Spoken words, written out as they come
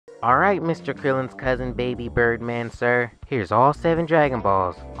Alright, Mr. Krillin's cousin baby Birdman, sir. Here's all 7 Dragon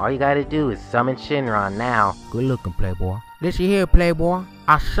Balls. All you gotta do is summon Shinron now. Good looking, playboy. Listen here, playboy.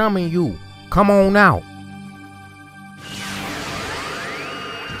 I summon you. Come on out.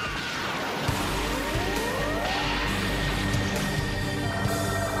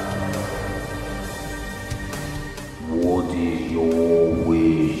 What is your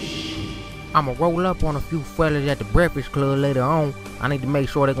wish? I'ma roll up on a few fellas at the Breakfast Club later on. I need to make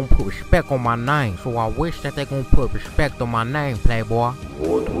sure they gon' put respect on my name. So I wish that they gon' put respect on my name, playboy.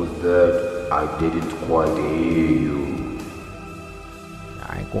 What was that? I didn't quite hear you.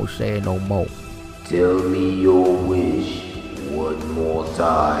 I ain't gonna say it no more. Tell me your wish one more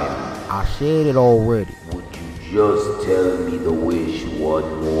time. I said it already. Would you just tell me the wish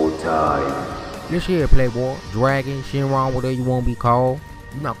one more time? Listen here, playboy. Dragon, Shinron, whatever you wanna be called.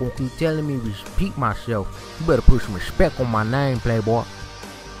 You're not gonna keep telling me to repeat myself. You better put some respect on my name, playboy.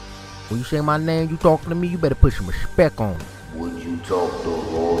 When you say my name, you talking to me, you better put some respect on it. Would you talk the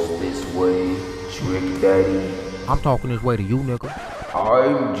horse this way, Trick Daddy? I'm talking this way to you, nigga.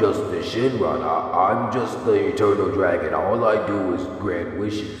 I'm just the Shinron. I'm just the Eternal Dragon. All I do is grant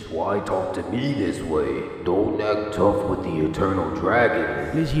wishes. Why talk to me this way? Don't act tough with the Eternal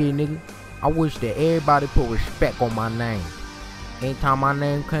Dragon. Listen here, nigga. I wish that everybody put respect on my name. Anytime my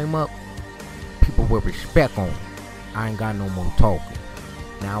name came up, people put respect on it. I ain't got no more talking.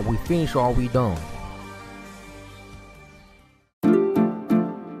 Now we finished all we done.